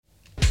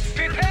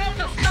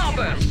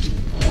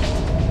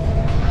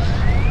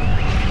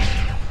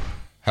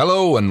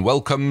Hello and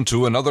welcome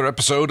to another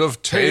episode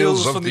of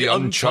Tales of the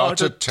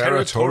Uncharted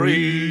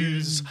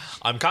Territories.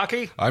 I'm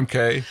Kaki. I'm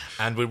Kay.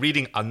 And we're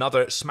reading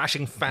another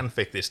smashing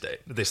fanfic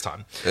this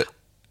time.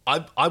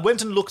 I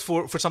went and looked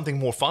for something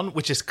more fun,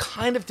 which is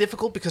kind of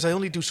difficult because I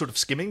only do sort of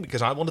skimming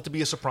because I want it to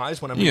be a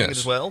surprise when I'm reading it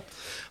as well.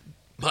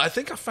 But I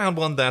think I found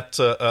one that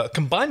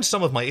combines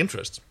some of my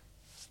interests.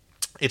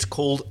 It's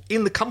called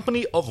In the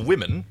Company of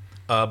Women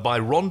by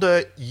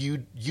Rhonda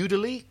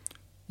Udaley.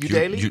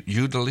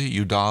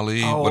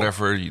 Udali,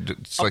 whatever.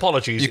 It's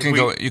apologies. You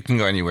can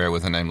go anywhere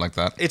with a name like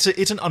that.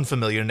 It's an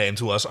unfamiliar name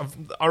to us.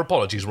 Our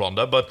apologies,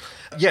 Rhonda. But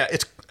yeah,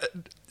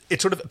 it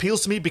sort of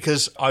appeals to me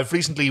because I've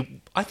recently,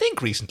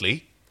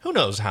 who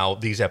knows how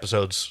these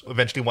episodes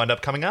eventually wind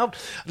up coming out,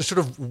 I sort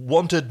of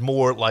wanted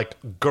more like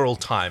girl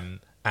time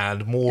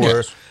and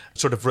more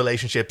sort of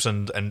relationships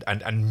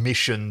and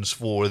missions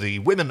for the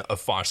women of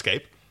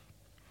Farscape.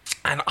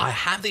 And I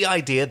have the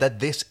idea that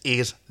this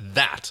is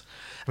that.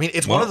 I mean,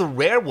 it's one of the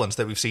rare ones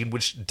that we've seen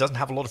which doesn't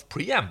have a lot of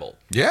preamble.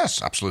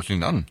 Yes, absolutely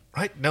none.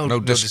 Right? No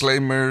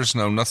disclaimers,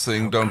 no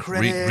nothing. Don't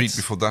read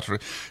before that.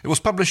 It was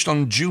published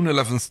on June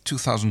 11th,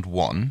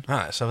 2001.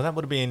 So that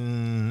would have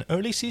been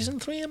early season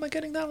 3, am I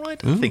getting that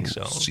right? I think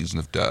so. Season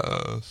of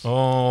Death.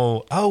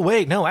 Oh,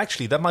 wait, no,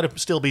 actually, that might have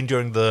still been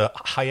during the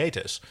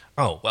hiatus.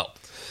 Oh, well,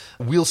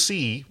 we'll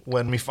see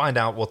when we find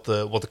out what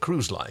the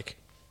crew's like.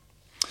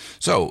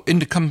 So, In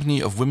the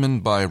Company of Women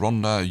by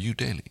Rhonda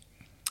Udaley.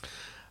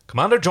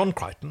 Commander John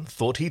Crichton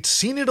thought he'd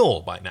seen it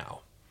all by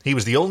now. He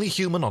was the only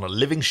human on a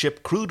living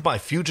ship crewed by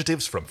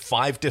fugitives from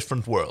 5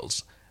 different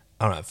worlds.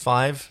 All right,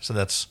 5, so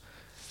that's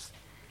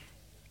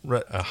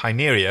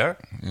Hyneria,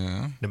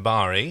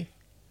 Nibari,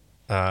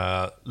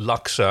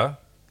 Luxa,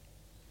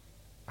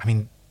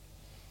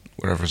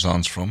 wherever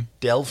Zahn's from.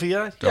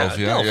 Delvia.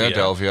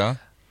 Delvia.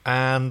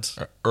 And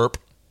Erp.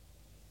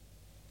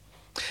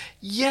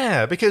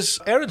 Yeah, because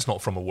Erin's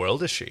not from a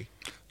world, is she?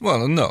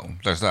 Well, no,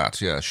 there's that.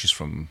 Yeah, she's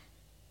from...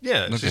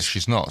 Yeah,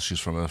 she's not. She's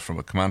from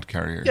a command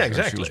carrier. Yeah,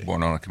 exactly. She was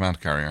born on a command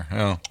carrier.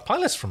 Yeah.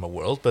 Pilot's from a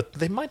world, but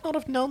they might not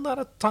have known that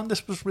at the time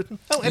this was written.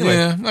 Oh, anyway.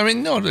 Yeah,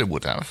 no, they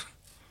would have.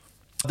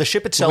 The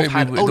ship itself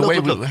had...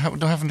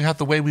 haven't had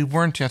the way we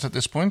weren't yet at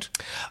this point.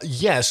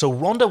 Yeah, so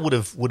Rhonda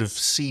would have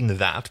seen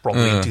that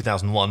probably in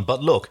 2001.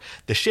 But look,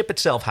 the ship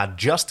itself had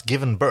just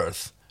given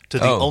birth to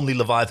the only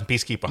Leviathan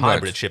Peacekeeper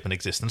hybrid ship in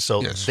existence,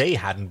 so they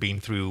hadn't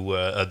been through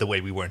the way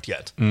we weren't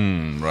yet.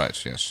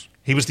 Right, yes.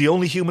 He was the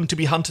only human to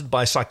be hunted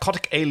by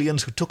psychotic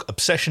aliens who took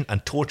obsession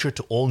and torture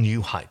to all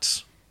new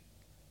heights.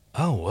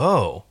 Oh,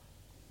 whoa.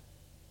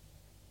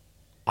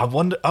 I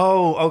wonder...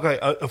 Oh, okay.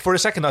 For a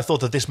second, I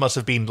thought that this must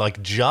have been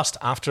like just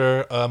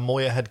after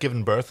Moya had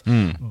given birth.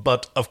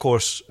 But, of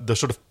course, the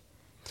sort of...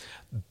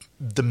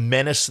 The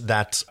menace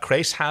that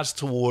Crais has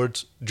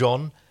towards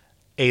John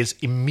is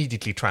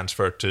immediately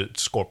transferred to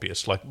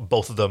Scorpius. Like,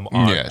 both of them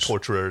are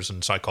torturers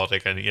and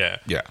psychotic, and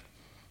Yeah.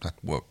 That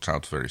worked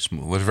out very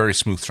smooth. With a very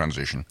smooth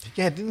transition.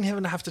 Yeah, didn't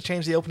even have to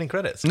change the opening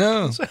credits.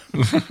 No.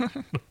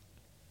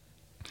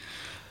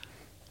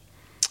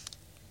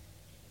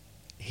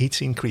 He'd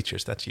seen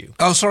creatures, that's you.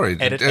 Oh, sorry.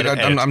 Edit.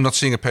 I'm not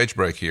seeing a page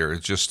break here.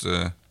 It's just...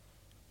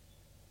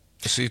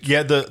 See,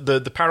 yeah,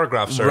 the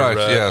paragraphs are, right,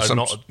 are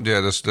not...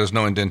 Yeah, there's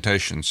no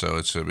indentation, so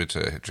it's a bit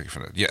tricky for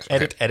that. Yes.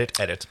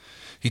 Edit.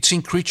 He'd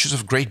seen creatures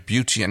of great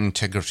beauty and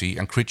integrity,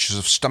 and creatures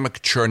of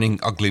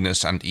stomach-churning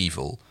ugliness and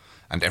evil,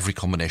 and every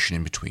combination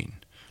in between.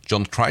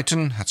 John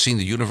Crichton had seen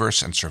the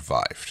universe and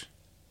survived.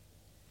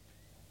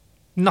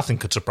 Nothing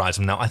could surprise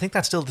him now. I think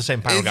that's still the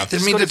same paragraph.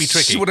 This is going to be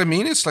tricky. See what I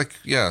mean? It's like,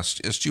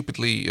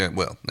 stupidly...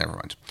 well, never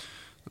mind.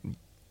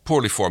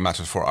 Poorly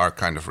formatted for our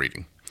kind of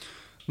reading.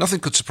 Nothing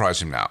could surprise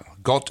him now.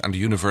 God and the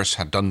universe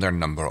had done their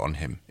number on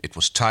him. It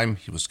was time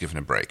he was given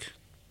a break.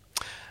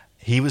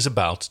 He was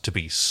about to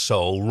be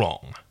so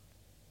wrong.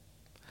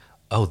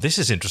 Oh, this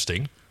is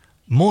interesting.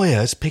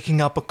 Moya is picking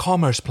up a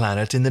commerce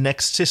planet in the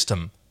next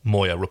system,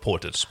 Moya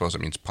reported. I suppose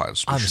that means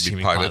pilots. I'm should be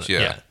assuming pilot,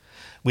 yeah.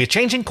 We're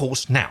changing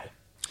course now.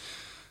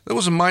 There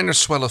was a minor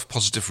swell of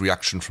positive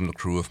reaction from the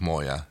crew of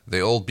Moya.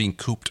 They all been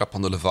cooped up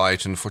on the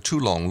Leviathan for too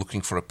long,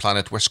 looking for a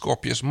planet where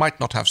Scorpius might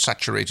not have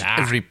saturated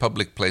every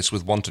public place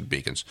with wanted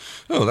beacons.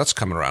 Oh, that's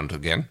come around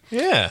again.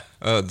 Yeah.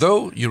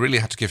 Though you really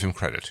had to give him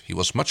credit. He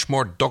was much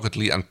more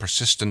doggedly and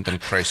persistent than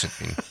Crais had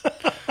been.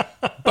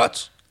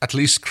 But at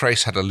least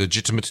Crais had a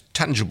legitimate,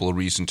 tangible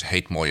reason to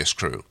hate Moya's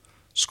crew.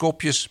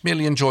 Scorpius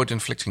merely enjoyed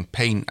inflicting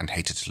pain and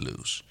hated to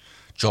lose.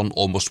 John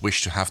almost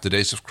wished to have the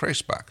days of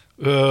Crais back.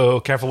 Oh,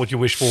 careful what you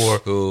wish for.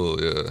 Oh,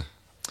 yeah.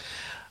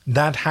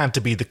 That had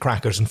to be the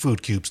crackers and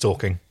food cubes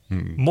talking.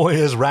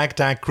 Moya's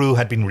ragtag crew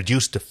had been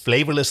reduced to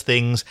flavourless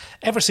things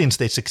ever since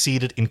they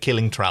succeeded in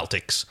killing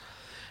Traltix.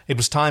 It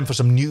was time for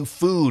some new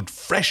food,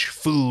 fresh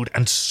food,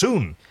 and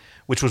soon,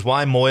 which was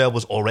why Moya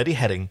was already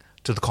heading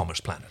to the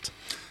Commerce Planet.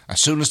 As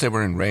soon as they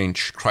were in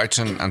range,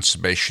 Crichton and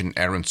Sebastian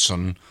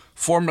Aronson,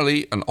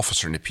 formerly an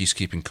officer in the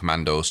Peacekeeping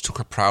Commandos, took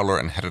a prowler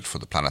and headed for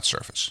the planet's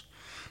surface.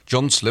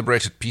 John's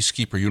liberated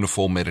Peacekeeper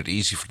uniform made it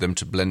easy for them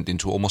to blend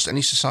into almost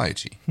any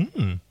society.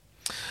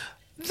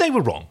 They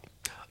were wrong.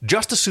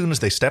 Just as soon as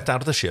they stepped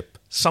out of the ship,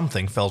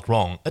 something felt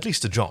wrong, at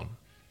least to John.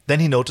 Then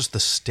he noticed the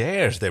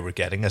stares they were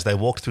getting as they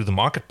walked through the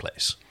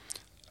marketplace.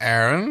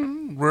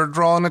 Aaron, we're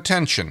drawing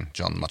attention,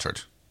 John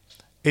muttered.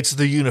 It's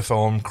the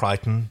uniform,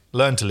 Crichton.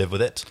 Learn to live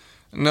with it.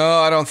 No,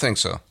 I don't think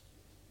so.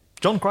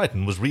 John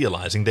Crichton was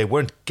realizing they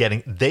weren't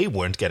getting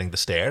the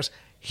stares.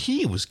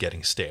 He was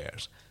getting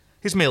stares.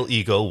 His male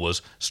ego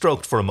was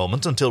stroked for a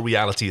moment until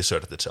reality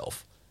asserted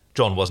itself.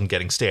 John wasn't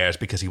getting stares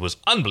because he was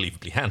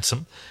unbelievably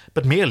handsome,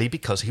 but merely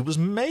because he was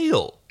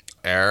male.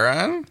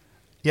 Aaron?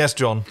 Yes,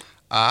 John?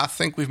 I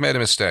think we've made a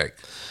mistake.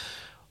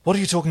 What are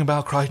you talking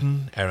about,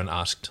 Crichton? Aaron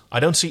asked. I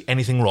don't see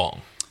anything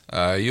wrong.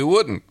 You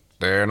wouldn't.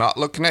 They're not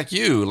looking at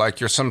you like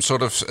you're some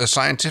sort of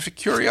scientific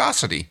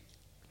curiosity.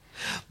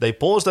 They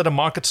paused at a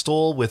market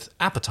stall with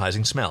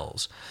appetizing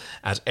smells.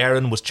 As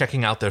Aaron was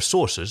checking out their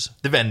sources,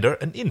 the vendor,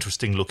 an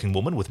interesting-looking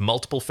woman with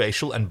multiple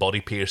facial and body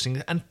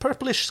piercings and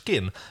purplish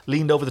skin,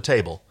 leaned over the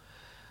table.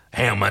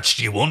 How much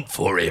do you want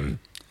for him?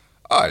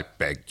 I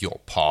beg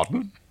your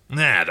pardon?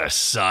 The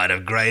sight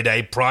of grade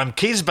A prime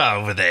Kisba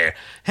over there.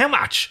 How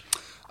much?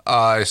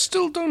 I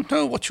still don't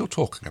know what you're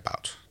talking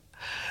about.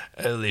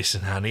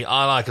 Listen, honey,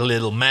 I like a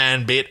little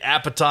man-bit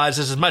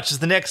appetizers as much as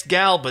the next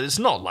gal, but it's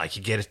not like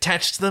you get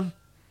attached to them.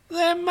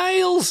 They're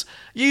males.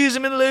 Use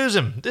them and lose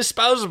them.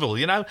 Disposable,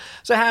 you know.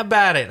 So how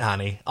about it,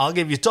 honey? I'll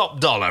give you top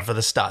dollar for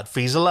the stud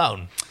fees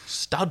alone.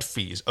 Stud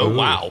fees? Oh,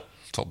 wow.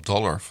 Top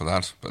dollar for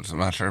that, but it's a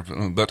matter.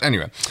 But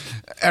anyway,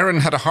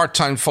 Aaron had a hard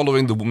time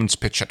following the woman's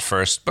pitch at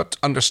first, but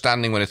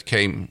understanding when it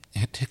came.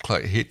 Edit.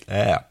 But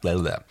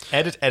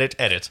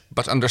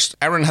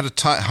Aaron had a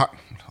time.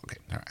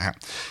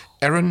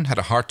 Aaron had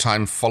a hard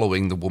time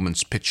following the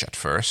woman's pitch at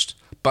first,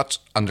 but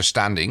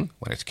understanding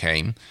when it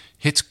came,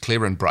 hit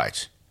clear and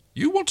bright.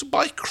 You want to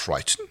buy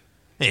Crichton?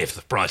 If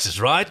the price is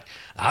right.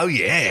 Oh,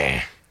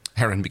 yeah.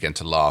 Aaron began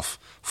to laugh.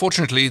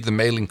 Fortunately, the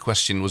male in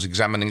question was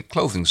examining a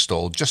clothing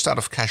stall just out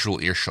of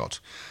casual earshot.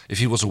 If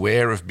he was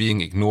aware of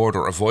being ignored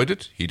or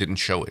avoided, he didn't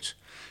show it.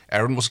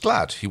 Aaron was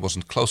glad he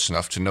wasn't close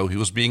enough to know he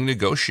was being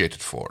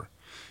negotiated for.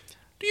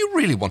 Do you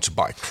really want to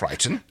buy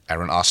Crichton?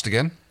 Aaron asked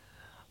again.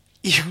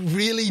 You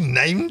really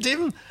named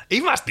him? He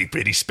must be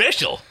pretty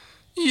special.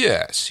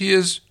 Yes, he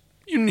is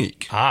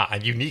unique.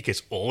 And unique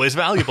is always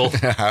valuable.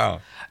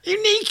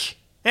 Unique?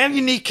 How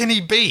unique can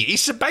he be?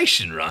 He's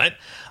Sebastian, right?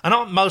 And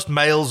aren't most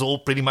males all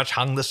pretty much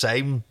hung the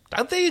same?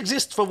 Don't they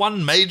exist for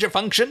one major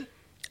function?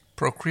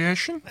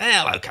 Procreation?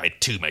 Well, okay,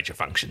 two major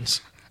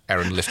functions.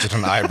 Aaron lifted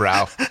an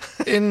eyebrow.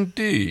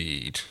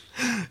 Indeed.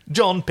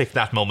 John picked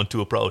that moment to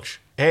approach.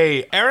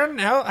 Hey, Aaron,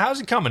 how's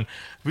it coming?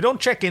 If we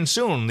don't check in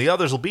soon, the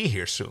others will be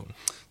here soon.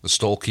 The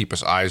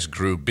stallkeeper's eyes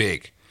grew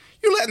big.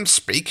 You let him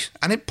speak,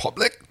 and in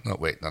public? No,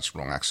 wait, that's the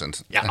wrong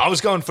accent. Yeah, I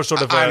was going for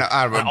sort of an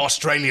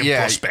Australian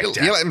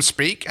prospector. You let him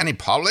speak, and in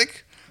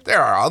public?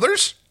 There are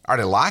others. Are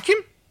they like him?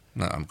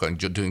 No, I'm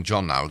doing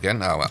John now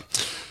again. Oh well.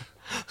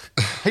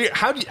 Here,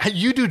 how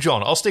you do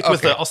John? I'll stick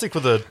with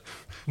the.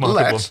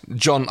 Let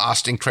John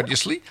asked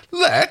incredulously.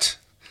 Let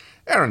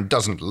Aaron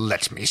doesn't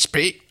let me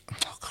speak.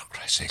 Oh God,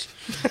 Christ's sake!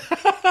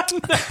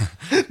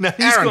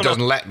 Aaron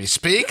doesn't let me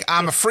speak.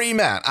 I'm a free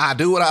man. I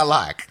do what I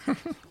like.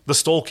 The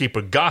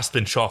stallkeeper gasped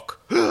in shock.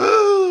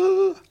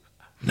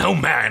 No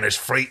man is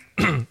free.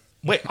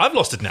 Wait, I've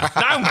lost it now.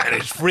 No man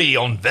is free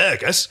on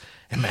Vergus.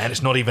 A man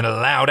is not even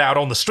allowed out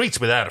on the streets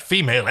without a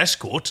female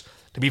escort.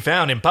 To be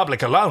found in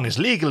public alone is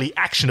legally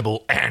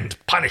actionable and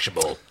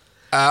punishable.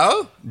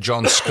 Oh?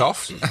 John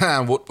scoffed.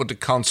 What would the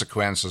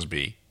consequences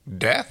be?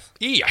 Death?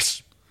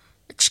 Yes.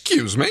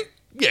 Excuse me?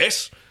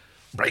 Yes.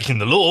 Breaking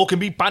the law can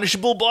be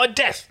punishable by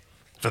death.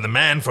 For the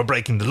man for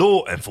breaking the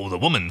law and for the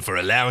woman for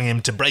allowing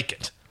him to break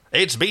it.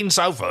 It's been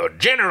so for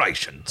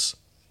generations.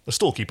 The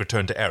storekeeper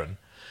turned to Aaron.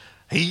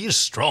 He is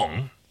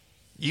strong.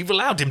 You've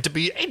allowed him to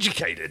be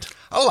educated.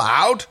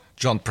 Allowed?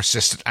 John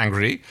persisted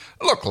angrily.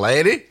 Look,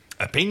 lady.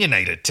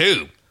 Opinionated,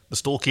 too. The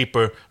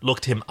storekeeper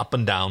looked him up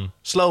and down,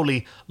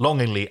 slowly,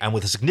 longingly, and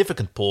with a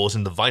significant pause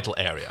in the vital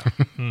area.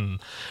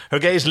 Her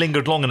gaze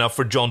lingered long enough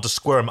for John to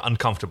squirm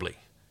uncomfortably.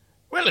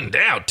 Well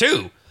endowed,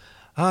 too.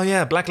 Oh,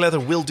 yeah, black leather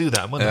will do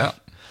that, won't it?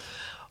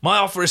 My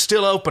offer is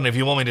still open if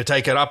you want me to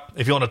take it up,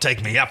 if you want to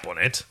take me up on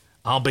it.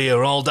 I'll be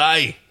here all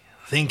day.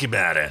 Think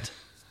about it.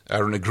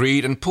 Aaron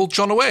agreed and pulled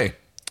John away.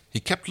 He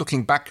kept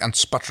looking back and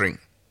sputtering.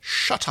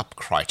 Shut up,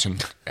 Crichton,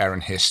 Aaron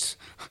hissed.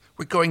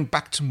 We're going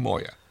back to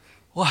Moya.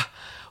 What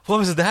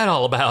was that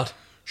all about?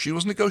 She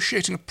was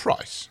negotiating a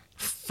price.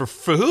 For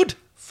food?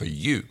 For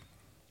you.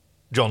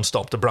 John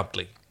stopped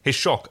abruptly, his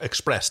shock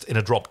expressed in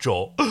a dropped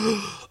jaw.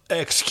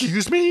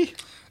 Excuse me?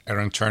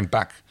 Aaron turned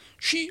back.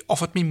 She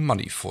offered me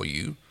money for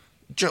you,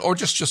 or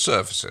just your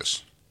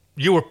services.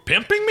 You were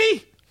pimping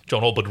me?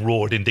 John Albert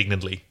roared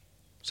indignantly.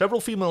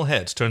 Several female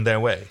heads turned their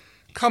way.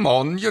 Come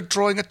on, you're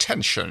drawing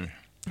attention.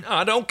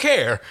 I don't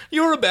care.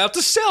 You're about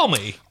to sell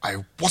me.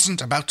 I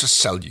wasn't about to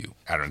sell you,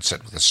 Aaron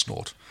said with a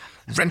snort.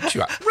 Rent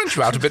you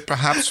out a bit,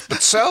 perhaps,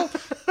 but sell?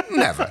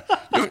 Never.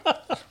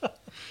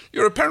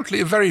 You're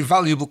apparently a very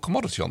valuable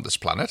commodity on this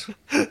planet.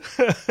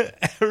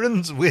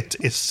 Aaron's wit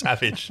is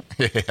savage.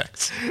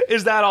 Yes.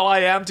 Is that all I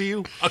am to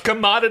you? A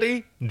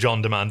commodity?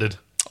 John demanded.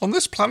 On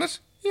this planet?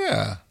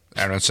 Yeah,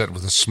 Aaron said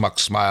with a smug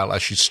smile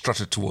as she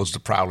strutted towards the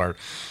prowler.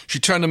 She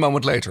turned a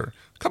moment later.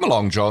 Come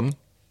along, John.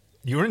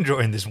 You're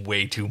enjoying this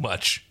way too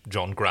much,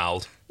 John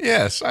growled.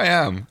 Yes, I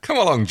am. Come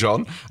along,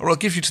 John, or I'll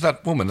give you to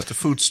that woman at the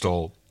food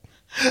stall.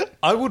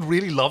 I would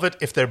really love it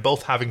if they're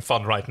both having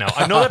fun right now.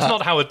 I know that's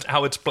not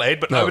how it's played,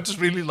 but No. I would just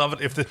really love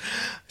it if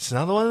it's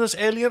another one of those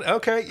alien.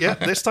 Okay, yeah,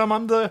 this time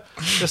I'm the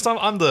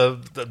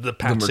The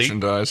patsy.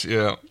 merchandise,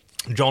 yeah.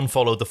 John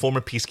followed the former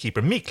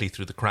peacekeeper meekly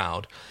through the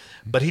crowd,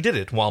 but he did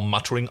it while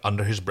muttering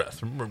under his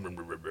breath.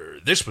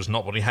 This was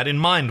not what he had in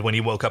mind when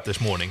he woke up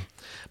this morning.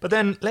 But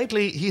then,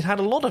 lately, he'd had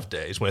a lot of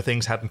days where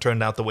things hadn't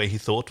turned out the way he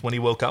thought when he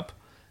woke up.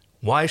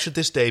 Why should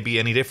this day be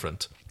any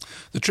different?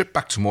 The trip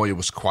back to Moya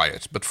was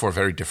quiet, but for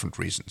very different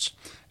reasons.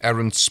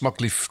 Aaron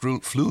smugly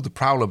flew the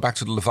prowler back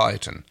to the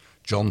Leviathan.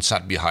 John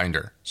sat behind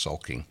her,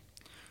 sulking.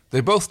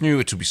 They both knew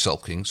it to be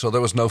sulking, so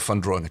there was no fun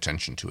drawing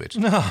attention to it.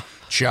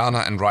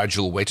 Chiana and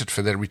Rigel waited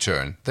for their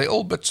return. They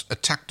all but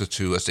attacked the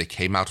two as they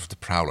came out of the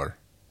prowler.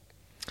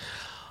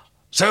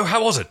 So,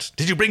 how was it?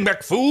 Did you bring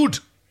back food?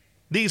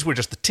 These were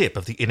just the tip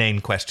of the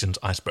inane questions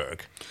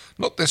iceberg.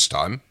 Not this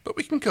time, but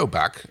we can go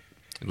back.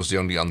 It was the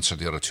only answer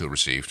the other two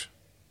received.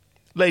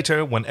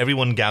 Later, when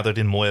everyone gathered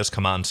in Moya's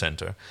command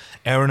center,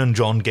 Aaron and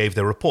John gave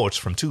their reports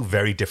from two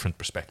very different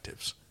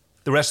perspectives.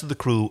 The rest of the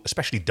crew,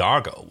 especially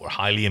Dargo, were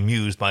highly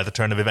amused by the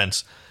turn of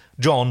events.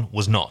 John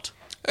was not.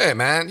 Hey,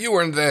 man, you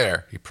weren't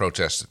there, he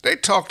protested. They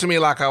talked to me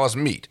like I was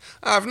meat.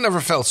 I've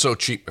never felt so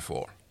cheap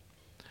before.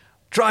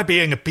 Try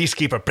being a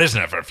peacekeeper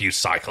prisoner for a few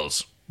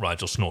cycles,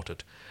 Rigel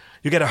snorted.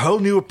 You get a whole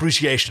new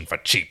appreciation for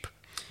cheap.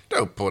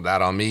 Don't put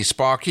that on me,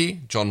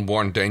 Sparky, John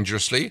warned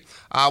dangerously.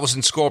 I was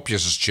in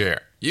Scorpius's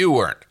chair. You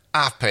weren't.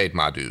 I've paid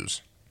my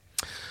dues.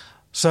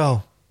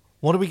 So,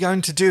 what are we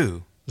going to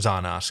do?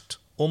 Zahn asked,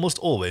 almost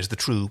always the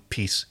true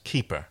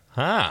peacekeeper.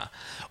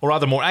 Or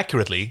rather, more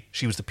accurately,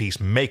 she was the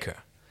peacemaker.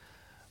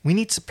 We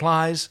need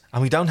supplies,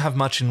 and we don't have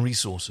much in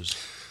resources.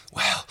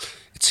 Well,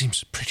 it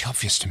seems pretty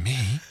obvious to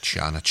me,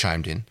 Chiana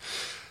chimed in,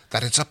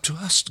 that it's up to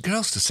us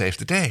girls to save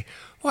the day.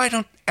 Why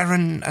don't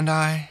Aaron and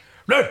I...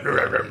 No,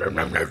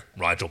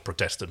 Rigel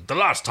protested. The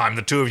last time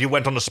the two of you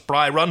went on a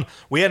spry run,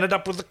 we ended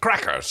up with the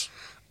crackers.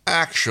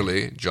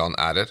 Actually, John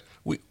added,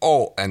 we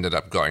all ended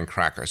up going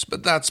crackers,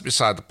 but that's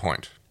beside the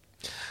point.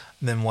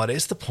 Then what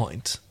is the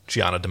point?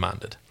 Chiana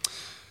demanded.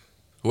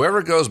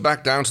 Whoever goes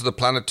back down to the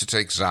planet to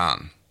take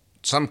Zahn.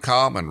 Some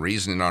calm and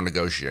reason in our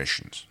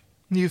negotiations.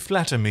 You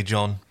flatter me,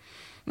 John.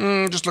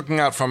 Just looking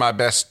out for my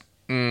best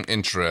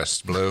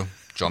interests, Blue,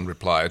 John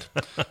replied.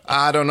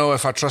 I don't know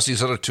if I trust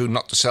these other two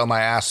not to sell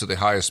my ass to the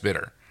highest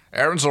bidder.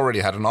 Aaron's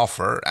already had an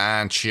offer,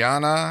 and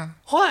Chiana...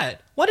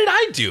 What? What did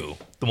I do?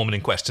 The woman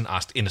in question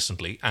asked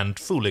innocently and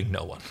fooling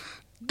no one.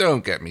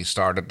 Don't get me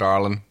started,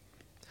 darling.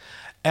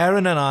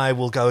 Aaron and I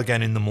will go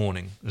again in the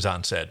morning,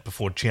 Zahn said,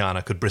 before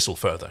Chiana could bristle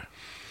further.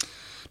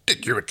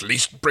 Did you at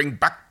least bring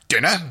back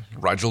dinner?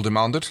 Rigel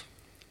demanded.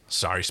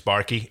 Sorry,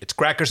 Sparky. It's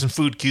crackers and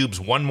food cubes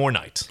one more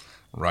night.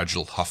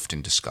 Rigel huffed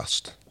in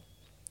disgust.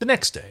 The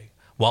next day,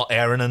 while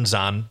Aaron and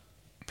Zahn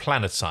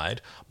planetside,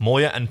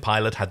 Moya and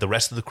Pilot had the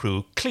rest of the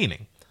crew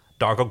cleaning.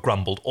 Dargo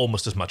grumbled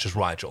almost as much as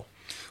Rigel.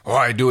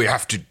 Why do we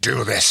have to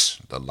do this?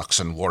 The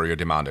Luxon warrior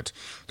demanded.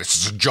 This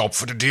is a job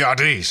for the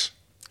DRDs.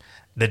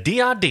 The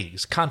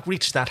DRDs can't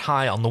reach that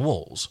high on the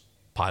walls,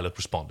 Pilot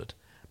responded.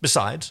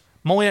 Besides,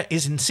 Moya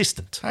is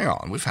insistent. Hang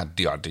on, we've had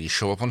DRDs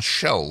show up on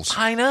shelves.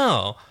 I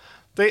know.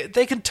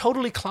 They can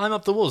totally climb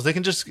up the walls. They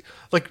can just...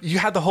 Like, you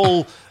had the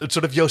whole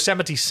sort of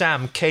Yosemite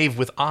Sam cave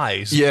with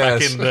eyes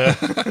back in...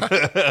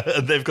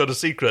 They've got a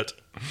secret.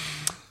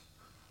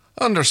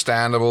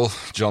 Understandable,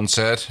 John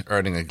said,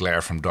 earning a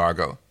glare from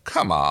Dargo.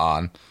 Come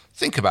on,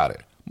 think about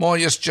it.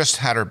 Moya's just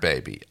had her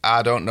baby.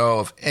 I don't know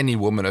of any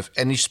woman of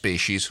any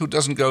species who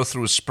doesn't go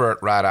through a spurt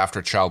right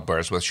after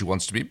childbirth where she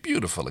wants to be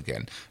beautiful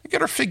again and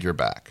get her figure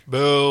back.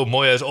 Boo,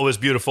 Moya's always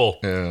beautiful.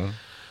 Yeah.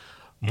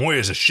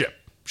 Moya's a ship.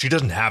 She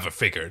doesn't have a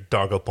figure,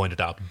 Dargo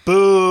pointed out.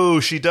 Boo,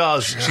 she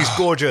does. Yeah. She's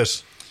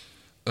gorgeous.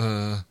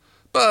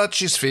 But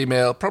she's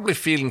female, probably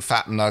feeling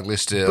fat and ugly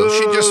still. Boo.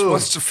 She just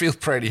wants to feel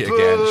pretty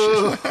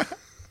again.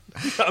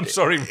 I'm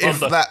sorry, If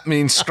Rhonda. that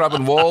means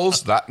scrubbing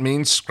walls, that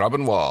means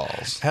scrubbing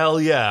walls. Hell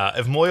yeah.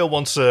 If Moya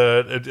wants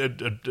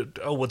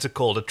what's it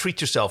called? A treat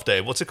yourself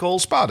day. What's it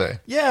called? Spa day.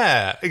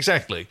 Yeah,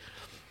 exactly.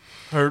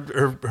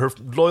 Her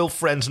loyal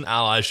friends and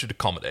allies should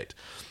accommodate.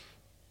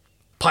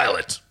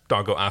 Pilot,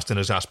 Dargo asked in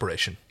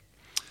exasperation.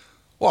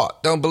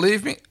 What, don't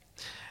believe me?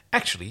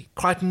 Actually,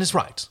 Crichton is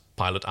right,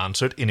 Pilot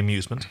answered in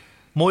amusement.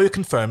 Moya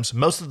confirms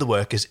most of the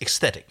work is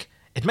aesthetic.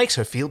 It makes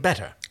her feel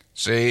better.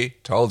 See,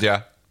 told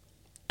ya.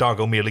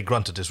 Dargo merely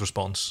grunted his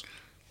response.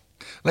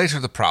 Later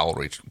the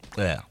Prowler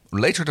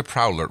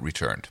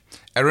returned.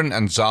 Aaron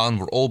and Zahn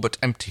were all but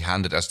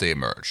empty-handed as they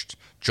emerged.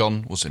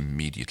 John was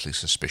immediately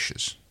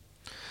suspicious.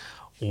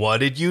 What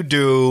did you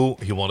do?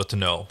 He wanted to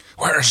know.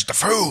 Where's the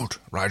food?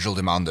 Rigel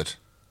demanded.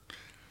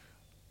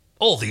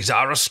 All these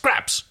are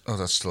scraps. Oh,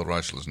 that's still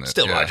Rigel, isn't it?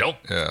 Still yeah. Rigel.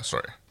 Yeah,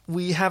 sorry.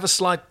 We have a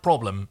slight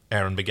problem,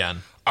 Aaron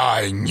began.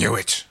 I knew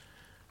it.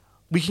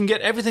 We can get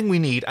everything we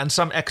need and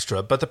some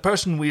extra, but the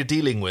person we're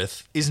dealing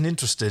with isn't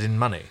interested in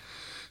money.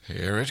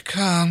 Here it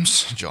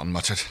comes, John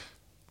muttered.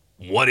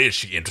 What is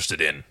she interested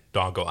in?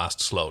 Dargo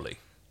asked slowly.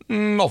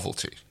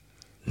 Novelty.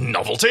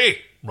 Novelty?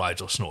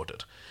 Rigel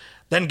snorted.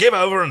 Then give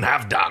over and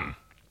have done.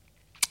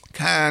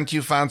 Can't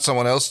you find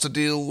someone else to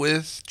deal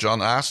with? John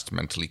asked,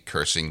 mentally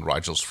cursing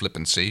Rigel's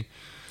flippancy.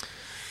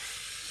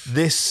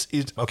 This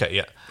is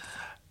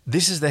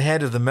the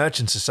head of the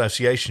Merchants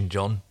Association,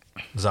 John,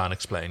 Zahn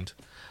explained.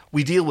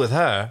 We deal with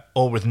her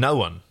or with no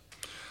one.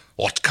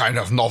 What kind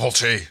of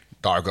novelty?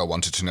 Dargo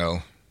wanted to know.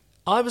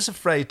 I was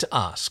afraid to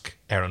ask,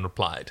 Aaron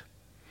replied.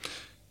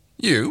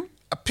 You,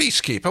 a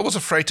peacekeeper, was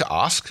afraid to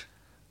ask?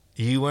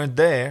 You weren't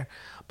there,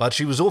 but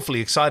she was awfully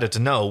excited to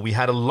know we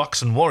had a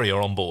Luxon warrior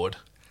on board.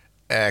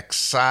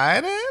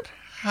 Excited?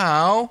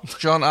 How?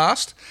 John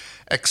asked.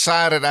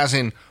 Excited as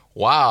in,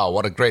 wow,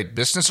 what a great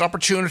business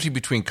opportunity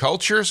between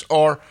cultures,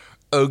 or,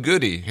 oh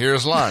goody,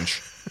 here's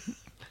lunch.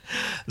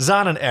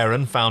 Zahn and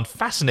Aaron found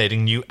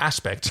fascinating new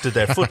aspects to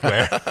their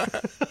footwear.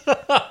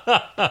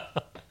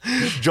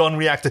 John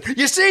reacted,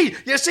 You see,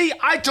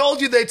 I told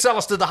you they'd sell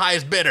us to the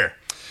highest bidder.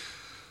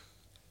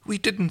 We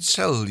didn't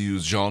sell you,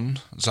 John,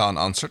 Zahn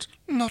answered.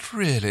 Not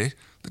really.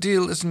 The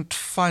deal isn't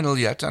final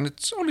yet, and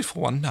it's only for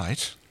one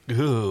night.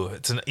 Ooh,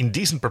 it's an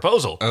indecent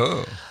proposal.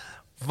 Oh.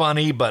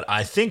 Funny, but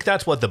I think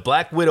that's what the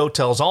Black Widow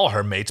tells all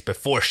her mates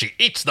before she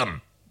eats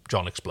them,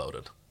 John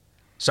exploded.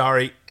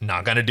 Sorry,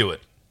 not gonna do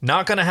it.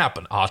 Not gonna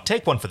happen. I'll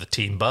take one for the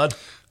team, bud.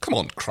 Come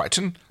on,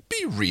 Crichton.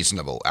 Be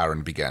reasonable,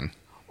 Aaron began.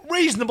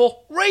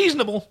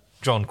 Reasonable,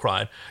 John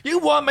cried. You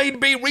want me to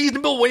be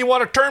reasonable when you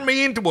want to turn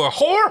me into a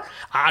whore?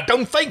 I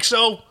don't think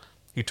so.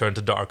 He turned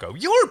to Dargo.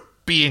 You're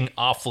being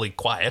awfully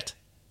quiet.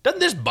 Doesn't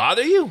this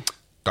bother you?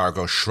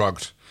 Dargo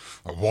shrugged.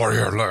 A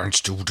warrior learns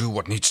to do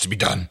what needs to be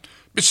done.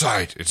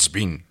 Besides, it's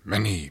been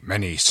many,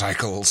 many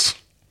cycles.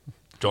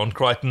 John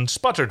Crichton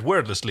sputtered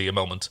wordlessly a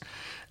moment.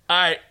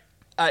 Now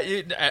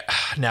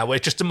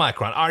wait just a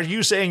micron. Are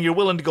you saying you're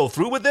willing to go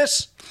through with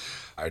this?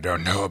 I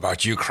don't know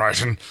about you,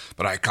 Crichton,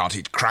 but I can't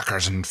eat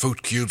crackers and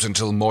food cubes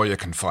until Moya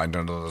can find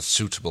another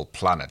suitable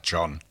planet,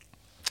 John.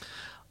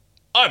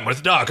 I'm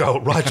with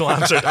Dargo, Rigel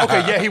answered. Okay,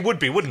 yeah, he would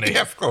be, wouldn't he?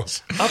 Yeah, of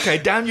course. Okay,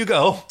 down you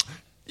go.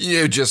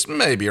 You just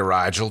may be,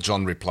 Rigel,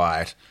 John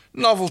replied.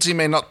 Novelty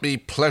may not be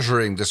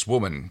pleasuring this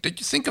woman. Did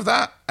you think of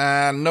that?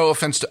 And no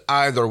offense to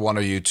either one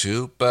of you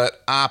two,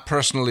 but I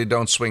personally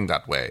don't swing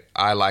that way.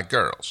 I like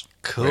girls.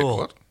 Cool. Wait,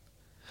 what?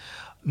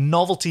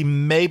 Novelty,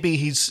 maybe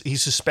he's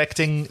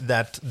suspecting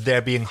that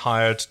they're being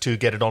hired to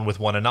get it on with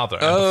one another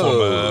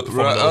and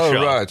perform a little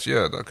show. Right,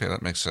 yeah, okay,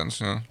 that makes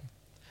sense, yeah.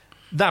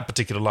 That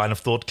particular line of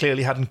thought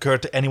clearly hadn't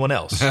occurred to anyone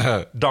else.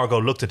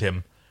 Dargo looked at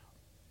him.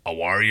 A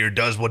warrior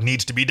does what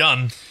needs to be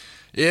done.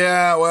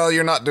 Yeah, well,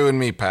 you're not doing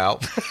me,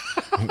 pal.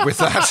 With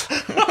that,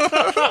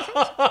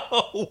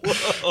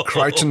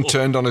 Crichton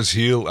turned on his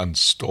heel and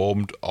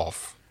stormed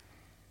off.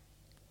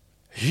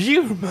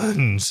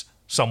 Humans,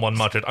 someone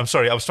muttered. I'm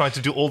sorry, I was trying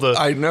to do all the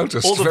very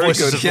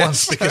voices good, at yes.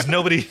 once because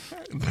nobody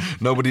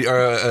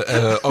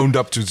owned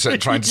up to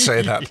trying to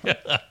say that.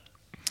 Yeah.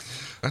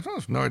 I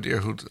have no idea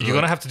who... You're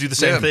going to have to do the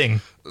same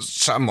thing.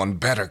 Someone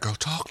better go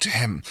talk to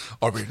him,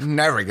 or we're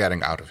never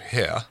getting out of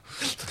here.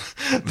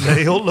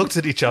 They all looked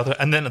at each other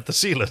and then at the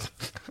ceiling.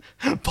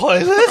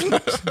 Poison?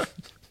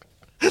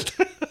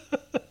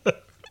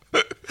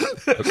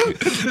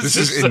 This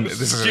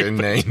is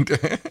inane.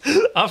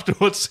 After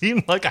what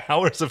seemed like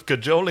hours of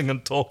cajoling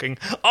and talking,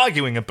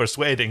 arguing and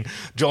persuading,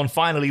 John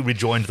finally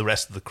rejoined the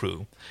rest of the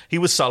crew. He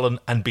was sullen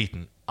and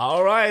beaten.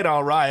 All right,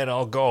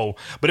 I'll go.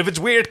 But if it's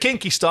weird,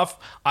 kinky stuff,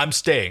 I'm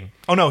staying.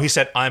 Oh, no, he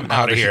said, I'm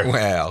out of here.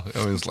 Well,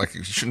 I mean, it's like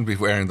you shouldn't be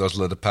wearing those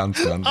leather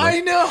pants. Man.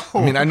 I know.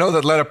 I mean, I know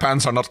that leather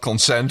pants are not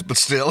consent, but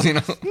still, you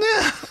know.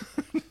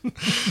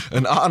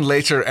 An hour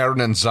later,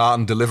 Aaron and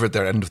Zahn delivered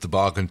their end of the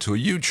bargain to a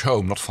huge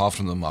home not far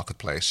from the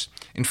marketplace.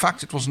 In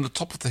fact, it was on the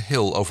top of the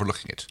hill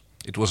overlooking it.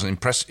 It was an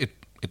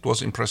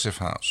impressive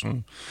house.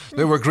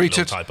 They were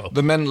greeted,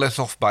 the men led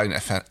off by an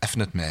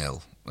effeminate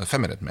male.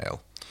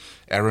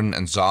 Aaron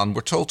and Zahn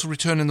were told to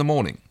return in the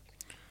morning.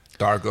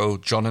 Dargo,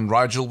 John and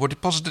Rigel were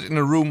deposited in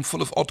a room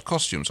full of odd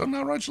costumes. Oh,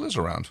 now Rigel is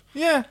around.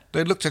 Yeah.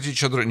 They looked at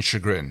each other in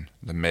chagrin.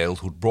 The male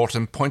who'd brought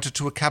them pointed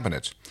to a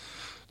cabinet.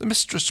 The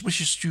mistress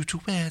wishes you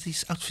to wear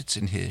these outfits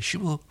in here. She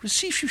will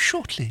receive you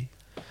shortly.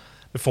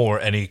 Before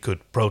any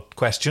could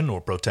question or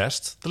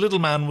protest, the little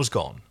man was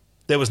gone.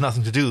 There was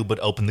nothing to do but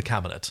open the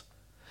cabinet.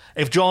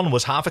 If John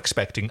was half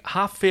expecting,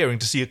 half fearing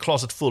to see a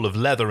closet full of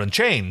leather and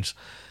chains,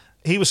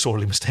 he was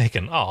sorely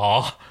mistaken.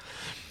 Ah!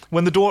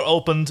 When the door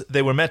opened,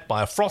 they were met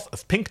by a froth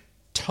of pink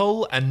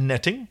tulle and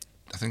netting.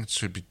 I think it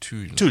should be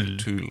tulle.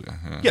 Tulle.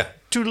 Yeah,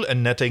 tulle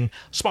and netting.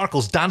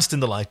 Sparkles danced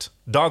in the light.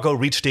 Dargo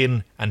reached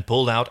in and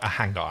pulled out a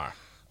hangar.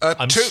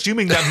 I'm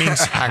assuming that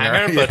means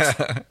hanger, but...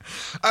 Yeah.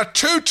 A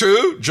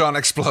tutu, John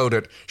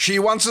exploded. She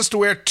wants us to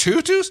wear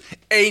tutus?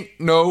 Ain't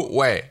no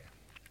way.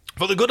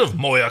 For the good of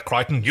Moya,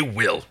 Crichton, you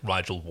will,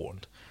 Rigel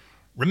warned.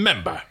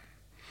 Remember.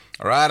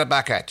 Right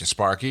back at you,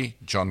 Sparky,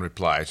 John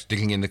replied,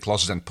 digging in the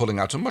closet and pulling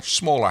out a much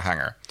smaller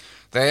hanger.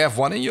 They have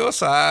one in your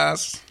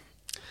size.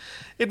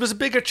 It was a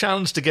bigger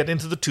challenge to get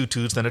into the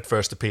tutus than it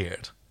first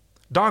appeared.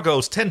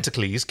 Dargo's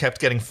tentacles kept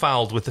getting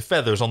fouled with the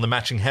feathers on the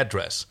matching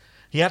headdress.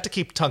 He had to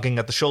keep tugging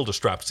at the shoulder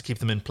straps to keep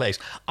them in place.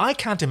 I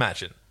can't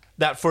imagine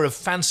that for a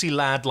fancy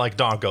lad like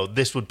Dargo,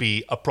 this would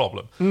be a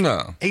problem.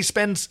 No. He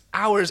spends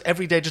hours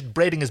every day just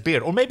braiding his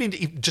beard, or maybe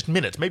just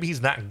minutes. Maybe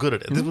he's that good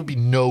at it. This would be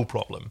no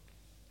problem.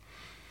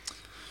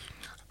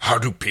 How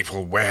do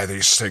people wear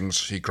these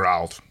things? He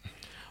growled.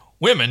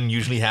 Women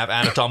usually have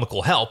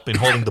anatomical help in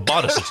holding the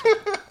bodices.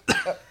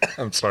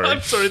 I'm sorry. I'm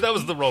sorry, that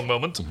was the wrong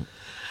moment.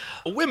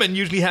 Women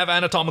usually have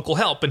anatomical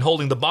help in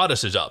holding the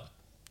bodices up,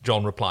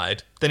 John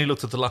replied. Then he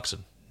looked at the Luxon.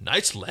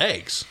 Nice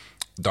legs.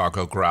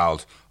 Dargo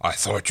growled. I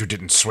thought you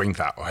didn't swing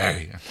that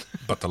way.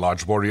 But the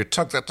large warrior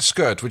tugged at the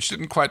skirt, which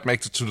didn't quite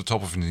make it to the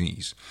top of his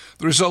knees,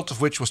 the result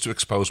of which was to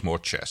expose more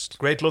chest.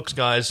 Great looks,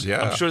 guys.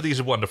 Yeah. I'm sure these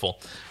are wonderful.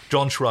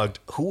 John shrugged.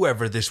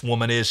 Whoever this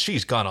woman is,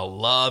 she's gonna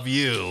love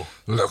you.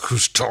 Look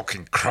who's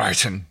talking,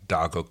 Crichton,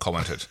 Dargo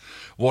commented.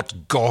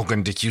 What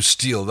gorgon did you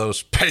steal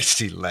those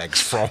pasty legs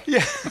from?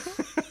 Yeah.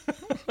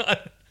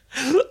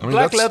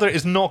 Black leather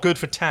is not good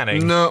for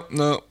tanning.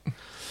 No.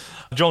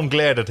 John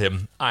glared at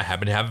him. I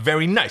happen to have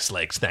very nice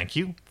legs, thank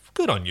you.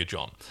 Good on you,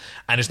 John.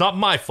 And it's not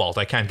my fault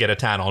I can't get a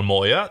tan on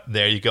Moya.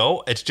 There you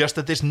go. It's just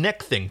that this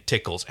neck thing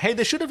tickles. Hey,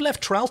 they should have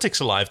left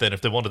Traltix alive then if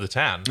they wanted a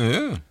tan.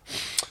 Yeah.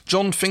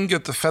 John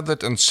fingered the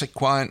feathered and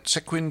sequined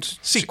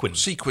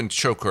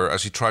choker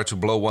as he tried to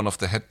blow one of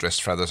the headdress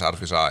feathers out of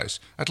his eyes.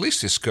 At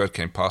least his skirt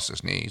came past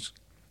his knees.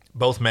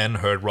 Both men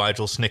heard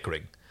Rigel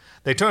snickering.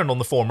 They turned on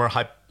the former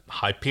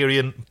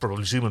Hyperion,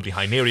 presumably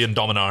Hynerian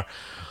Dominar.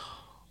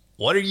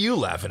 What are you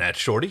laughing at,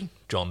 Shorty?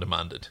 John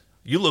demanded.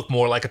 You look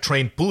more like a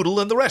trained poodle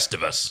than the rest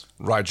of us.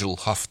 Rigel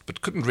huffed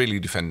but couldn't really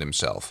defend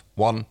himself.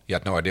 One, he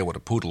had no idea what a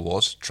poodle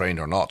was, trained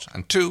or not,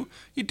 and two,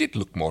 he did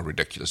look more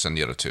ridiculous than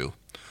the other two.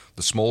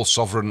 The small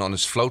sovereign on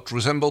his float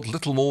resembled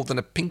little more than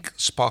a pink,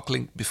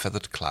 sparkling,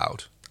 befeathered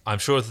cloud. I'm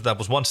sure that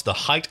was once the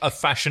height of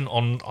fashion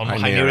on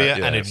Hyneria, yes.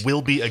 And it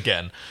will be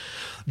again.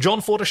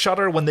 John fought a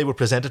shudder when they were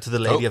presented to the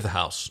lady of the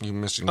house. You're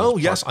missing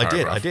yes,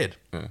 I did.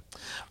 Yeah.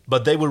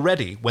 But they were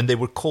ready when they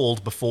were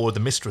called before the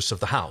mistress of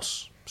the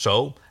house.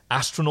 So,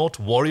 astronaut,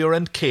 warrior,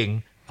 and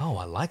king. Oh,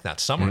 I like that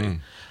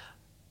summary.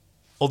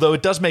 Although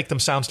it does make them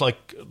sound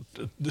like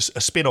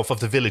a spin-off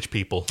of the Village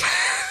People.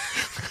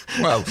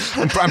 Well,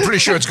 I'm pretty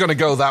sure it's going to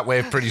go that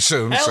way pretty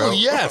soon. Hell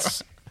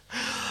yes!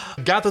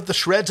 Gathered the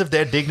shreds of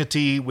their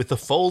dignity with the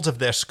folds of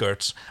their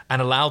skirts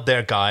and allowed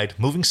their guide,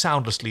 moving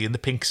soundlessly in the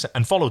pink,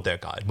 and followed their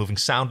guide, moving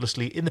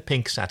soundlessly in the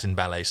pink satin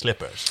ballet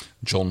slippers.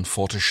 John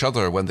fought a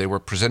shudder when they were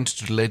presented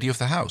to the lady of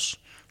the house.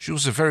 She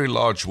was a very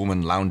large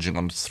woman lounging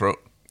on the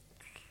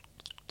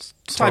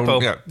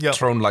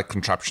throne-like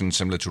contraption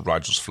similar to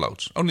Rigel's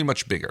float, only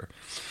much bigger.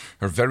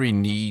 Her very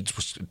needs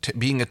was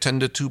being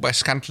attended to by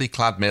scantily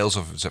clad males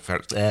of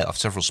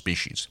several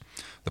species.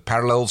 The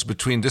parallels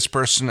between this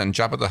person and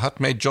Jabba the Hutt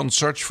made John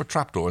search for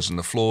trapdoors in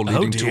the floor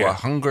leading to a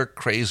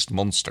hunger-crazed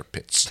monster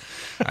pits.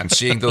 And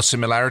seeing those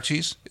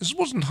similarities, it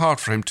wasn't hard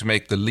for him to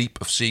make the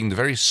leap of seeing the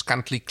very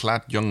scantily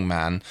clad young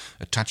man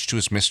attached to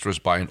his mistress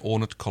by an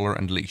ornate collar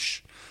and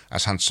leash,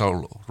 as Han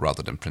Solo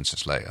rather than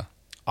Princess Leia.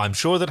 I'm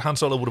sure that Han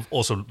Solo would have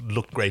also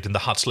looked great in the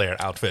Hutt Slayer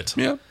outfit.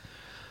 Yeah.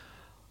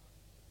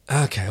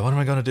 Okay, what am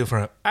I going to do for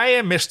her? I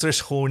am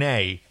Mistress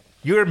Honay.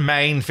 You're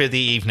mine for the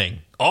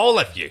evening. All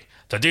of you.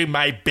 To do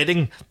my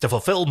bidding, to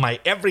fulfill my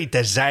every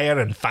desire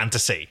and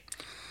fantasy.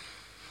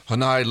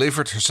 Honai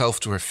levered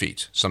herself to her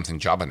feet, something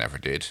Jabba never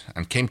did,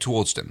 and came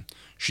towards them.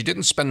 She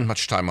didn't spend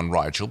much time on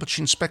Rigel, but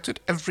she inspected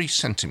every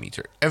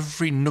centimetre,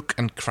 every nook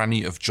and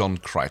cranny of John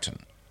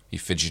Crichton. He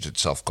fidgeted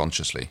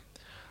self-consciously.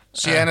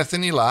 See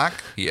anything you like?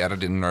 He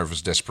added in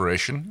nervous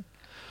desperation.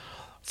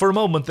 For a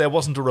moment there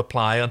wasn't a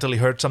reply until he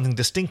heard something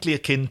distinctly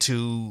akin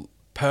to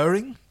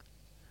purring.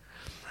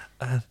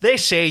 They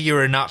say you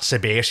are not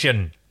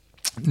Sebastian.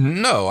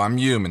 No, I'm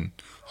human.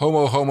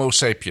 Homo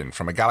sapien,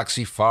 from a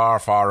galaxy far,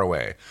 far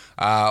away.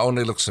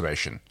 Only look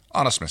Sebastian.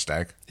 Honest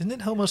mistake. Isn't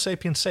it Homo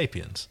sapiens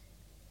sapiens?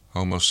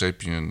 Homo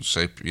sapien,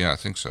 yeah, I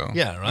think so.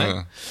 Yeah, right.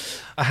 Yeah.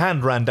 A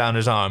hand ran down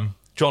his arm.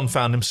 John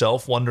found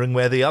himself wondering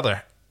where the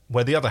other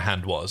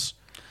hand was.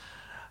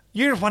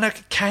 You're one of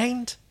a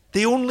kind?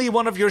 The only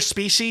one of your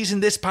species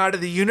in this part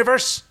of the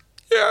universe?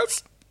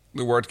 Yes.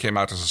 The word came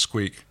out as a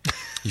squeak.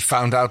 He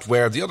found out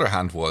where the other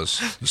hand was.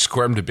 He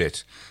squirmed a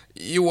bit.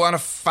 You want to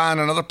find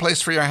another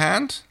place for your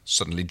hand?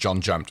 Suddenly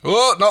John jumped.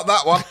 Oh, not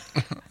that one.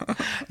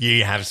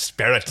 You have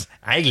spirit.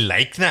 I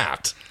like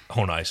that,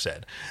 Honai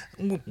said.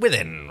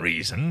 Within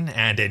reason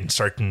and in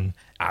certain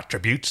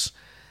attributes.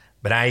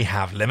 But I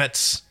have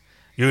limits.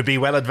 You would be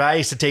well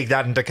advised to take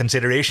that into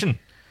consideration.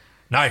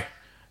 Now,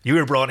 you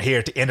were brought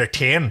here to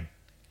entertain.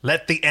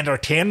 Let the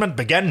entertainment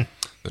begin.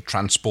 The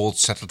transport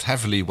settled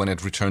heavily when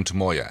it returned to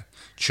Moya.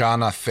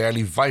 Chiana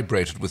fairly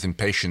vibrated with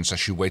impatience as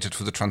she waited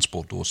for the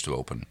transport doors to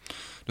open.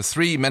 The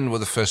three men were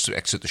the first to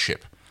exit the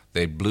ship.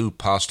 They blew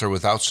past her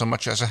without so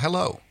much as a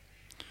hello.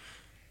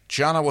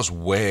 Gianna was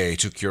way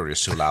too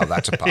curious to allow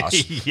that to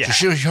pass. Yeah.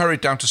 She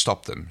hurried down to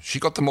stop them. She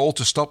got them all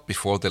to stop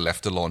before they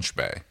left the launch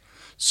bay.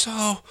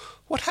 So,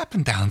 what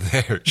happened down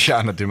there?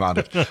 Gianna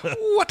demanded.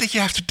 What did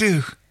you have to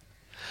do?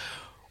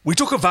 We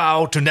took a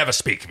vow to never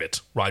speak of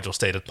it, Rigel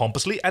stated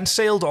pompously, and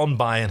sailed on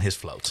by in his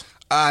float.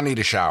 I need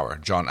a shower,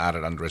 John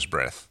added under his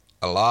breath.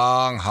 A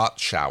long,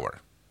 hot shower.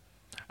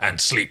 And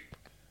sleep,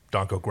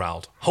 Darko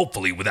growled,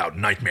 hopefully without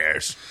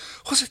nightmares.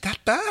 Was it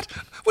that bad?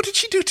 What did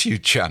she do to you?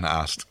 Gianna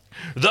asked.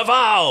 The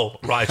vow,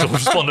 Rigel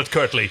responded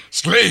curtly.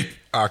 Sleep,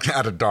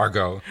 added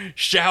Dargo.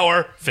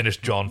 Shower,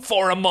 finished John,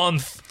 for a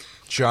month.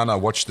 Gianna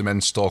watched the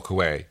men stalk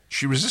away.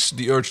 She resisted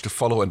the urge to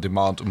follow and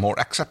demand a more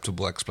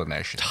acceptable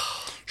explanation.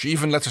 She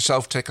even let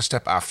herself take a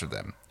step after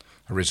them.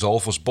 Her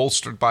resolve was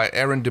bolstered by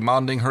Aaron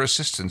demanding her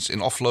assistance in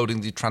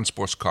offloading the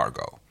transport's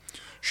cargo.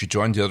 She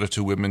joined the other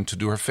two women to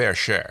do her fair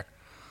share.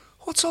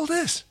 What's all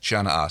this?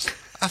 Gianna asked.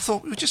 I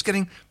thought we were just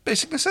getting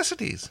basic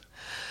necessities.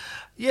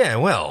 Yeah,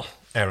 well,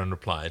 Aaron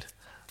replied.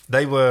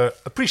 They were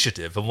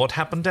appreciative of what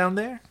happened down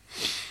there.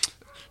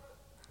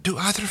 Do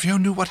either of you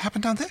know what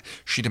happened down there?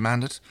 She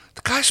demanded.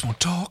 The guys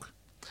won't talk.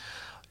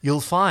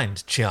 You'll find,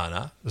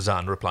 Chiana,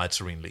 Zahn replied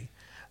serenely,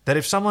 that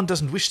if someone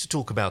doesn't wish to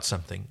talk about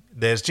something,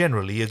 there's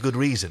generally a good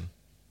reason.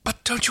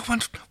 But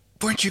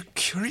weren't you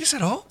curious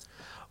at all?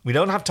 We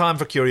don't have time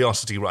for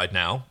curiosity right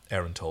now,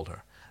 Aaron told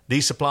her.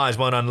 These supplies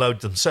won't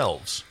unload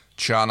themselves.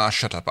 Chiana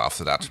shut up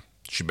after that.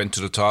 She bent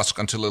to the task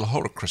until a little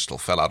horror crystal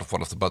fell out of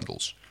one of the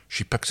bundles.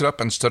 She picked it up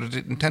and studied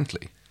it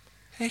intently.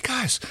 Hey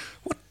guys,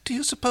 what do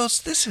you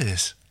suppose this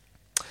is?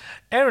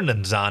 Aaron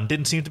and Zahn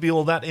didn't seem to be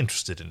all that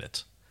interested in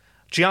it.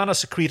 Gianna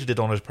secreted it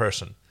on her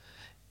person.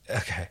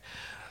 Okay.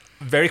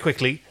 Very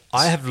quickly,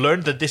 I have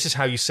learned that this is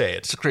how you say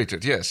it.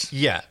 Secreted, yes.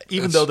 Yeah,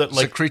 though that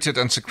like secreted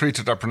and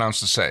secreted are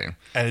pronounced the same,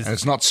 and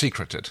it's not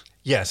secreted.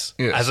 Yes,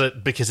 yes.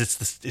 Because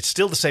it's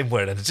still the same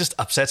word, and it just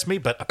upsets me.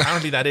 But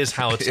apparently, that is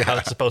how it's how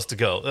it's supposed to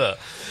go.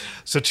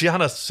 So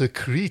Gianna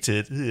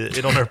secreted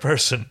it on her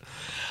person.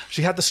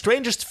 She had the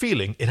strangest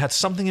feeling it had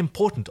something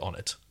important on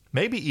it,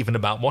 maybe even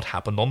about what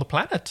happened on the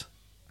planet.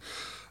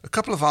 A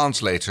couple of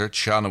hours later,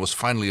 Gianna was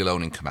finally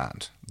alone in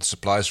command. The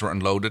supplies were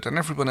unloaded, and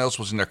everyone else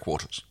was in their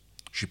quarters.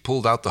 She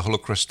pulled out the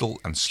holocrystal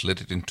and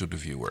slid it into the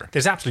viewer.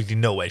 There's absolutely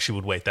no way she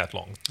would wait that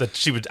long. That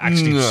she would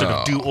actually sort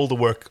of do all the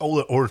work,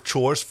 all her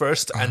chores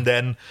first, and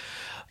then...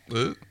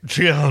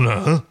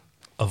 Gianna,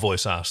 a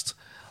voice asked,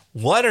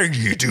 what are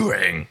you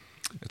doing?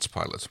 It's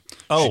Pilot.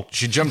 Oh.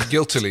 She jumped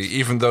guiltily,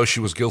 even though she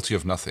was guilty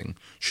of nothing.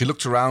 She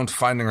looked around,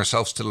 finding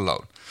herself still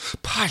alone.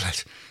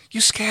 Pilot,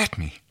 you scared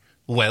me.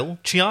 Well,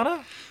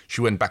 Gianna?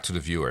 She went back to the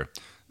viewer.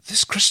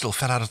 This crystal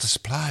fell out of the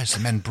supplies the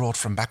men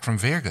brought back from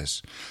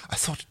Virgas. I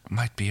thought it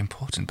might be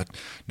important, but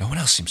no one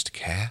else seems to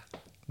care.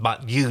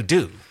 But you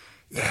do.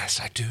 Yes,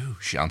 I do,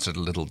 she answered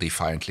a little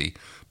defiantly,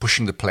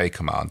 pushing the play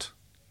command.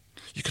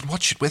 You can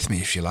watch it with me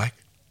if you like.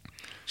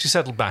 She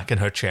settled back in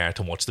her chair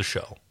to watch the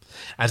show.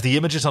 As the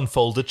images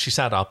unfolded, she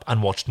sat up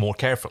and watched more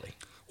carefully.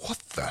 What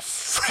the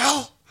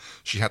frill?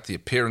 She had the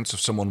appearance of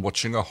someone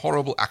watching a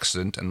horrible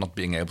accident and not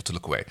being able to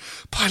look away.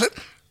 Pilot,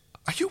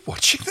 are you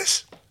watching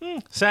this?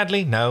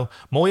 Sadly, no.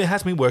 Moya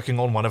has me working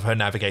on one of her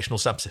navigational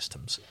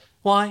subsystems.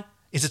 Why?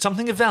 Is it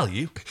something of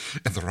value?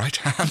 In the right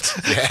hand?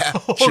 Yeah.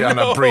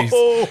 Gianna breathed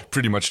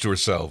pretty much to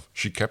herself.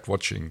 She kept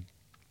watching.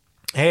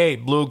 Hey,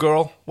 blue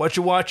girl, what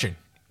you watching?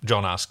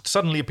 John asked,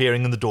 suddenly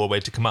appearing in the doorway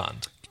to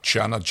command.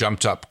 Gianna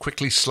jumped up,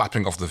 quickly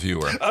slapping off the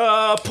viewer.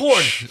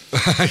 Porn!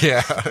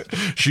 Yeah.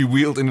 She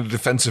wheeled in a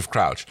defensive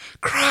crouch.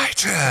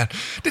 Crichton!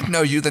 Didn't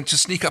know you'd then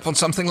just sneak up on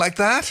something like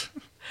that.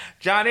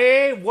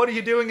 Johnny, what are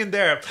you doing in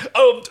there?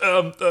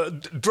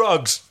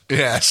 Drugs.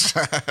 Yes.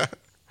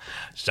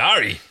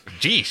 Sorry.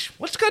 Geesh,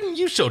 what's gotten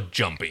you so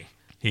jumpy?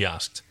 He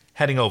asked,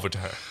 heading over to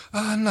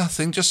her.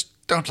 Nothing.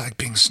 Just don't like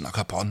being snuck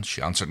up on,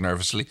 she answered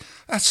nervously.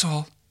 That's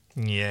all.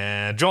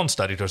 Yeah, John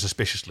studied her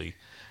suspiciously.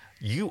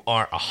 You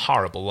are a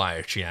horrible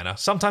liar, Gianna.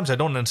 Sometimes I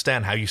don't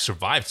understand how you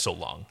survived so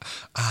long.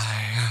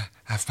 I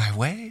have my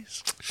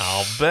ways.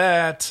 I'll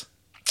bet.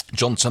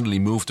 John suddenly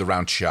moved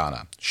around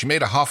Gianna. She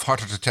made a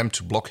half-hearted attempt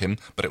to block him,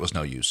 but it was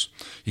no use.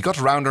 He got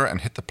around her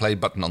and hit the play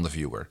button on the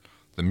viewer.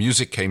 The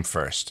music came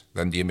first,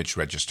 then the image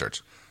registered.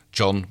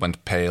 John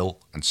went pale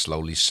and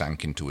slowly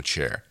sank into a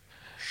chair.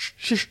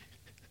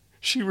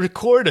 She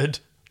recorded,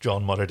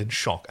 John muttered in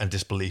shock and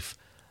disbelief.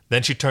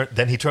 Then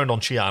he turned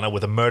on Gianna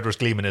with a murderous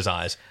gleam in his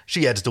eyes.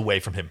 She edged away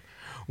from him.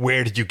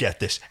 Where did you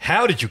get this?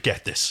 How did you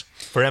get this?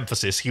 For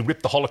emphasis, he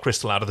ripped the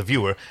holocrystal out of the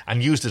viewer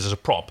and used it as a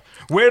prop.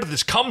 Where did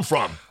this come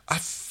from? I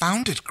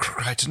found it,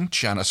 Crichton,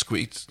 Gianna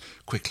squeaked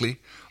quickly.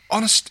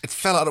 Honest, it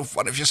fell out of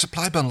one of your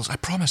supply bundles, I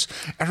promise.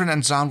 Aaron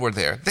and Zahn were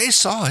there. They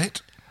saw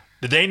it.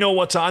 Did they know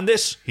what's on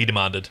this? He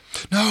demanded.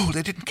 No,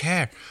 they didn't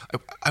care.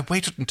 I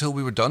waited until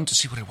we were done to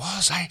see what it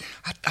was. I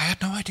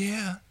had no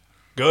idea.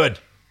 Good.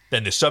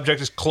 Then the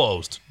subject is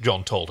closed,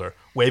 John told her,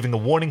 waving a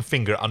warning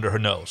finger under her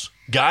nose.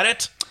 Got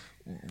it?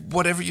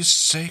 Whatever you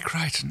say,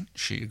 Crichton,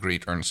 she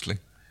agreed earnestly.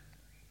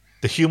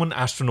 The human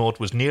astronaut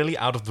was nearly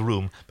out of the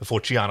room before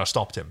Gianna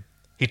stopped him.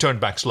 He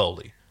turned back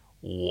slowly.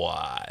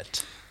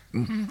 What?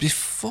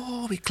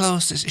 Before we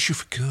close this issue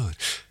for good,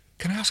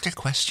 can I ask a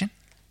question?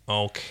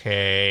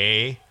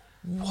 Okay.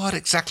 What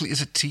exactly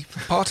is a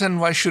teapot, and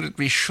why should it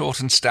be short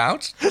and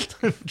stout?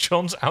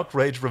 John's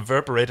outrage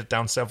reverberated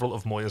down several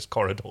of Moya's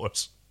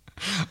corridors.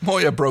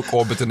 Moya broke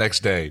orbit the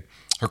next day.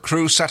 Her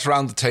crew sat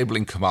around the table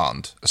in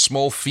command, a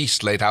small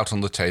feast laid out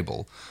on the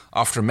table.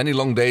 After many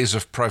long days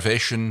of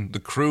privation, the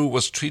crew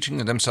was treating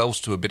themselves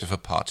to a bit of a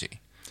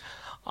party.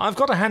 "I've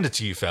got to hand it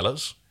to you,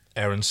 fellas,"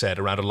 Aaron said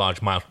around a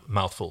large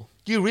mouthful.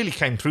 "You really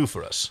came through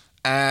for us."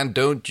 And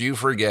don't you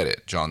forget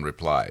it, John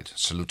replied,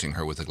 saluting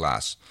her with a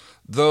glass.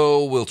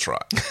 Though we'll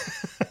try.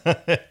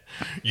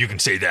 "You can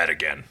say that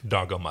again,"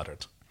 Dargo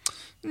muttered.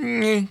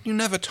 You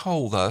never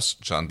told us,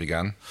 John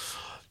began.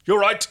 "You're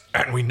right,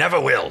 and we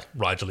never will,"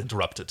 Rigel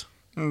interrupted.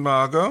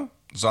 Margot?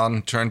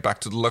 Zahn turned back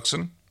to the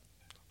Luxon.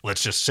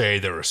 "Let's just say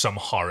there are some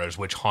horrors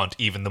which haunt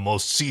even the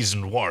most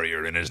seasoned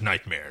warrior in his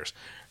nightmares.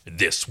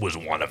 This was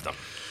one of them."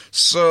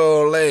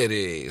 So,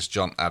 ladies,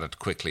 John added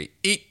quickly,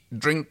 eat,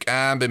 drink,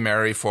 and be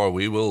merry, for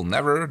we will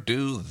never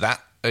do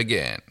that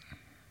again.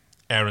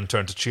 Aaron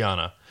turned to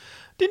Chiana.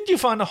 "Didn't you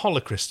find a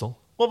holocrystal?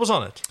 What was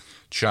on it?"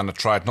 Chiana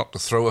tried not to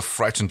throw a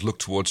frightened look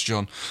towards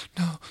John.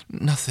 No,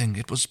 nothing.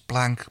 It was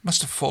blank.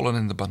 Must have fallen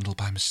in the bundle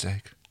by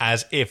mistake.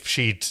 As if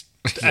she'd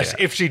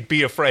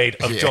be afraid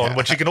of John,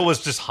 when she can always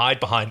just hide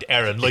behind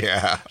Aaron.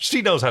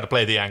 She knows how to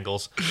play the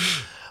angles.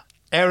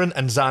 Aaron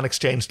and Zahn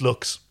exchanged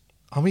looks.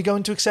 "Are we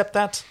going to accept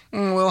that?"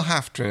 We'll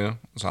have to,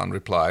 Zahn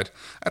replied.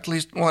 At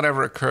least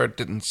whatever occurred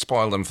didn't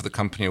spoil them for the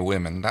company of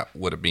women. That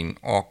would have been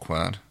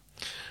awkward.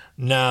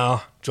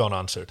 "No," John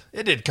answered.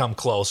 "It did come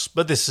close,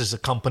 but this is a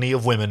company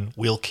of women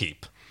we'll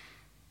keep."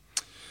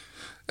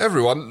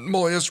 Everyone,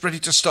 Moya's ready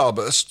to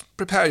starburst.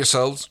 Prepare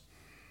yourselves.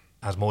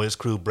 As Moya's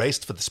crew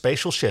braced for the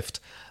spatial shift,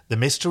 the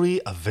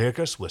mystery of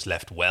Virgus was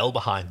left well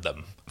behind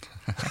them.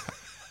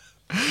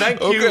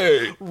 Thank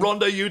you,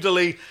 Rhonda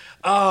Udally.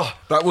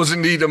 That was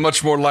indeed a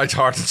much more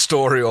light-hearted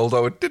story,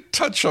 although it did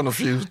touch on a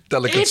few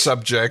delicate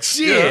subjects.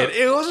 Yeah,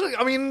 it was.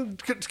 I mean,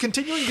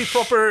 continuing the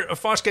proper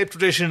Farscape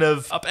tradition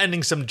of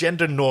upending some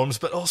gender norms,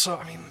 but also,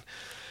 I mean,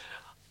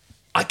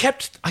 I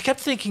kept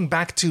thinking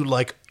back to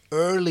like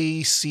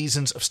early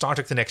seasons of Star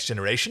Trek: The Next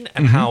Generation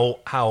and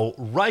how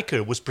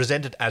Riker was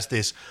presented as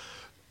this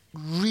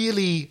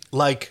really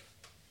like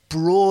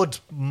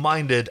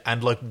broad-minded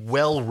and like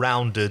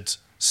well-rounded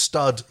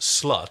stud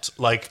slut.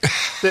 Like,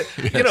 yes.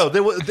 You know,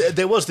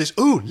 there was this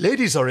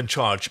ladies are in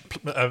charge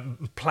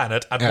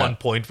planet at one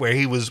point where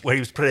he was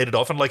paraded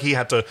off, and like he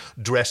had to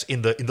dress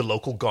in the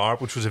local garb,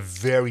 which was a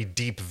very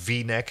deep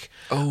V-neck.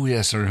 Oh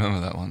yes, I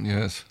remember that one.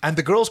 Yes, and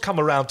the girls come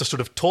around to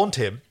sort of taunt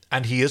him,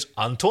 and he is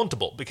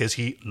untauntable because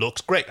he looks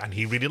great and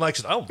he really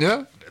likes it. Oh,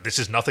 yeah. This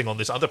is nothing on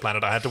this other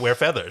planet. I had to wear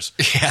feathers.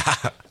 Yeah.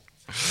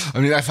 I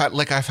mean, I've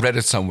read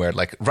it somewhere.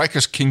 Like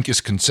Riker's kink is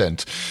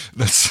consent.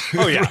 That's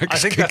I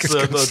think that's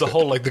the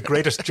whole like the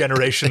Greatest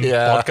Generation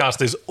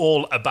podcast is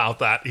all about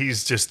that.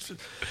 He's just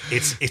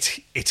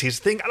it's his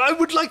thing, and I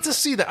would like to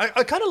see that.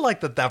 I kind of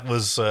like that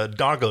was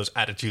Dargo's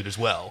attitude as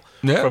well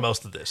for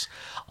most of this.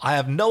 I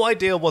have no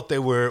idea what they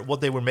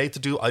were made to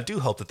do. I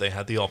do hope that they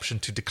had the option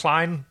to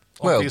decline.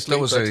 Obviously,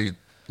 well, there was a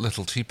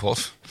little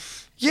teapot.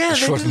 Yeah, a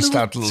short and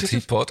stout little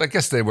teapot. I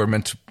guess they were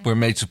made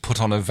to put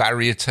on a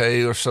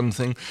variete or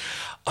something.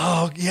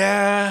 Oh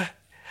yeah,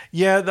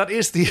 that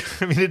is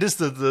it is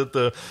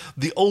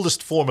the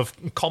oldest form of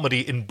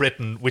comedy in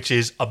Britain, which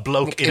is a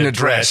bloke in a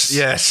dress.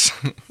 Yes.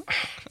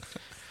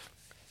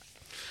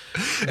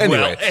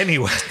 Anyway,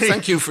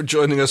 thank you for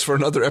joining us for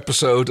another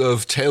episode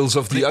of Tales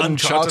of the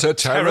Uncharted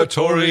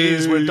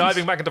Territories. We're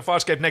diving back into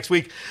Farscape next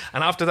week,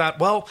 and after that,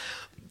 well,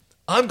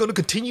 I'm going to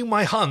continue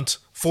my hunt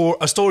for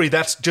a story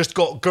that's just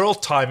got girl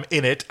time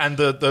in it and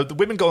the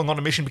women going on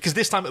a mission, because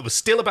this time it was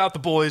still about the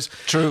boys.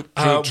 True.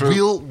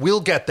 We'll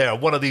get there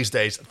one of these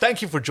days.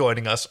 Thank you for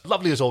joining us.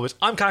 Lovely as always.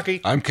 I'm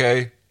Kaki. I'm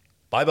Kay.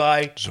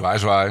 Bye-bye. Zwaai,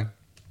 zwaai.